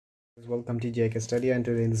Welcome to JK Study, and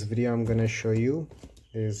today in this video I'm gonna show you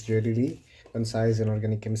is really Concise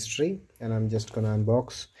Inorganic Chemistry, and I'm just gonna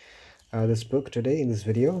unbox this book today in this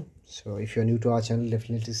video. So if you're new to our channel,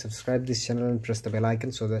 definitely subscribe this channel and press the bell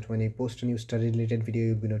icon so that when I post a new study related video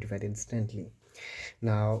you'll be notified instantly.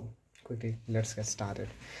 Now quickly let's get started.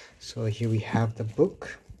 So here we have the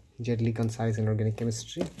book, Deadly Concise Inorganic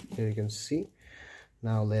Chemistry. Here you can see.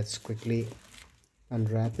 Now let's quickly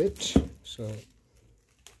unwrap it. So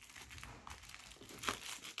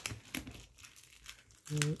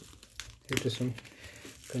due to some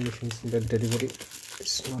conditions in the delivery,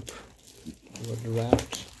 it's not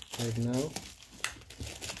wrapped right now.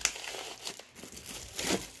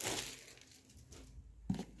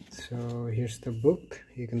 So here's the book,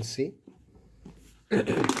 you can see.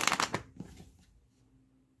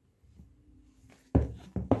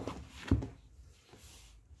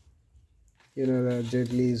 You know that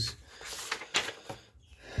Deadly is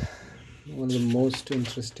one of the most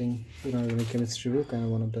interesting inorganic chemistry book and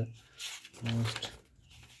one of the most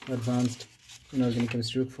advanced inorganic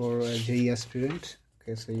chemistry book for a JE aspirant.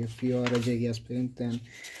 Okay, so if you are a JE aspirant, then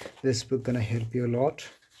this book gonna help you a lot.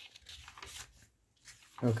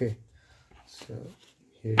 Okay, so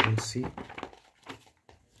here you can see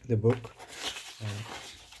the book.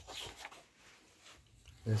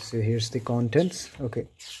 Let's see, here's the contents. Okay,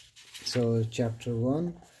 so chapter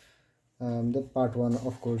 1. The part 1,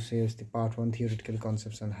 of course, here's the part 1, theoretical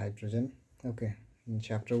concepts on hydrogen. Okay, in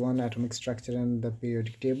chapter 1, atomic structure and the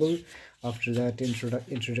periodic table. After that,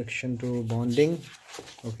 introduction to bonding.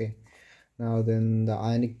 Okay, now then the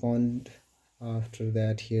ionic bond. After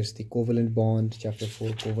that, here's the covalent bond, chapter 4,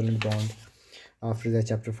 covalent bond. After that,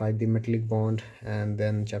 chapter 5, the metallic bond, and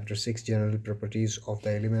then chapter 6, general properties of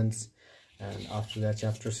the elements, and after that,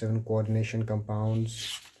 chapter 7, coordination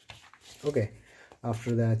compounds. Okay,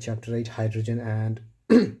 after that, chapter 8, hydrogen and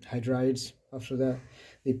hydrides. After that,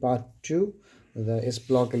 the part 2, the S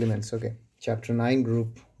block elements. Okay, chapter 9,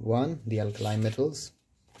 group 1, the alkali metals.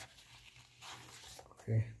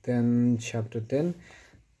 Okay, then chapter 10,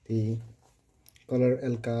 the color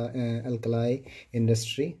alkali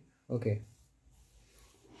industry. Okay,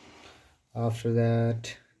 after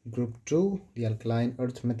that, group 2, the alkaline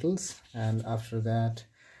earth metals, and after that,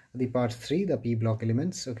 the part 3, the P block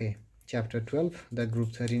elements. Okay, chapter 12, the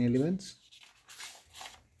group 13 elements.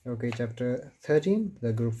 Okay, chapter 13,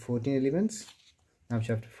 the group 14 elements. Now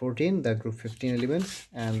chapter 14, the group 15 elements,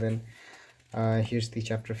 and then here's the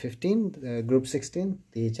chapter 15, the group 16,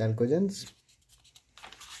 the chalcogens.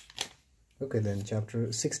 Okay, then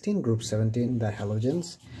chapter 16, group 17, the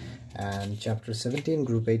halogens, and chapter 17,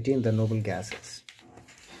 group 18, the noble gases.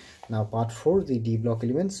 Now part 4, the D block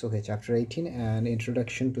elements. Okay, chapter 18, an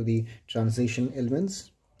introduction to the transition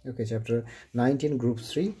elements. Okay, chapter 19, group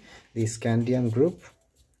 3, the scandium group.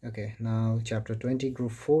 Okay, now chapter 20,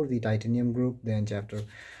 group 4, the titanium group. Then chapter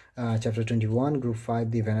 21, group 5,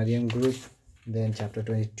 the vanadium group. Then chapter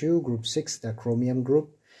 22, group 6, the chromium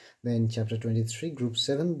group. Then chapter 23, group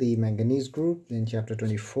 7, the manganese group. Then chapter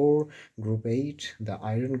 24, group 8, the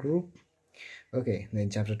iron group. Okay, then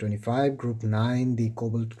chapter 25, group 9, the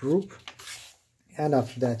cobalt group. And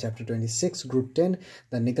after that, chapter 26, group 10,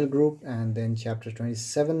 the nickel group. And then chapter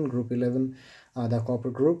 27, group 11, the copper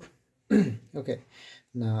group. Okay,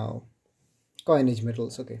 now coinage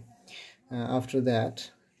metals. Okay, after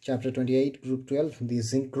that, chapter 28, group 12, the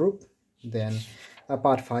zinc group. Then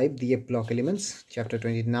part 5, the F block elements. Chapter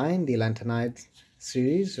 29, the lanthanide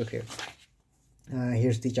series. Okay,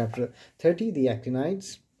 here's the chapter 30, the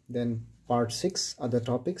actinides. Then part 6, other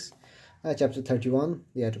topics. Chapter 31,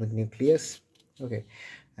 the atomic nucleus. Okay,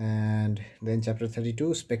 and then chapter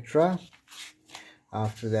 32, spectra.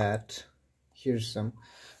 After that, here's some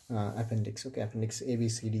appendix. Okay, appendix A, B,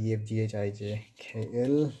 C, D, E, F, G, H, I, J, K,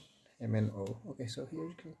 L, M, N, O. Okay, so here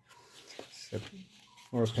you can see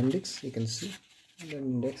more appendix, you can see, and then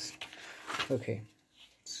index. Okay,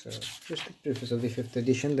 so here's the preface of the 5th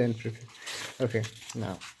edition, then preface. Okay,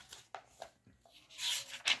 now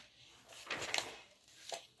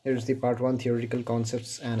here's the part 1, theoretical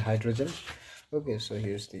concepts and hydrogen. Okay, so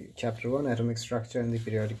here's the chapter 1, atomic structure and the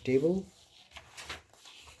periodic table.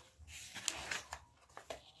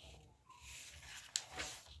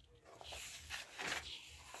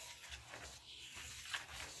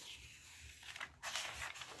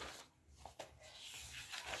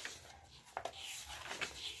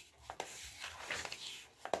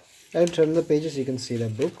 And turn the pages, you can see the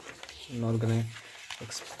book. I'm not gonna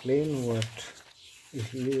explain what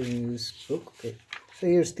is in this book. Okay, so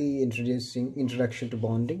here's the introduction to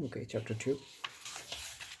bonding. Okay, chapter 2.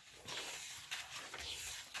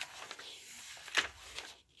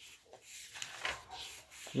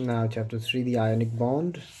 Now chapter 3, the ionic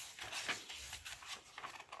bond.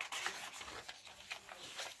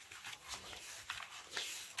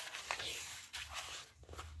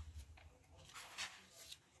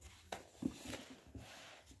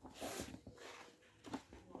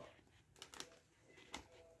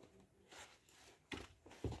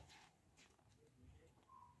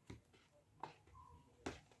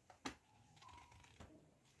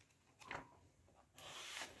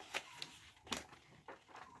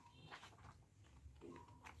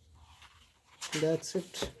 That's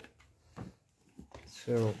it.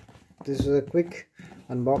 So this is a quick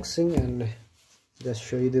unboxing and just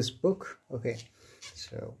show you this book. Okay,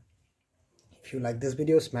 so if you like this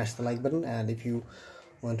video, smash the like button, and if you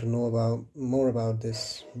want to know about more about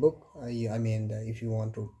this book, if you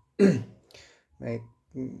want to if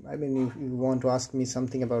you want to ask me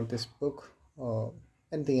something about this book or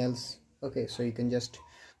anything else, okay, so you can just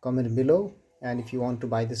comment below. And if you want to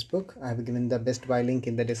buy this book, I have given the best buy link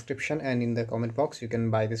in the description and in the comment box. You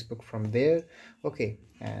can buy this book from there. Okay,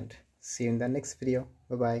 and see you in the next video.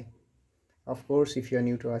 Bye bye. Of course, if you are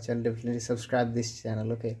new to our channel, definitely subscribe this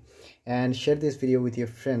channel, okay, and share this video with your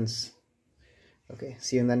friends. Okay,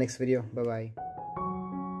 see you in the next video. Bye bye.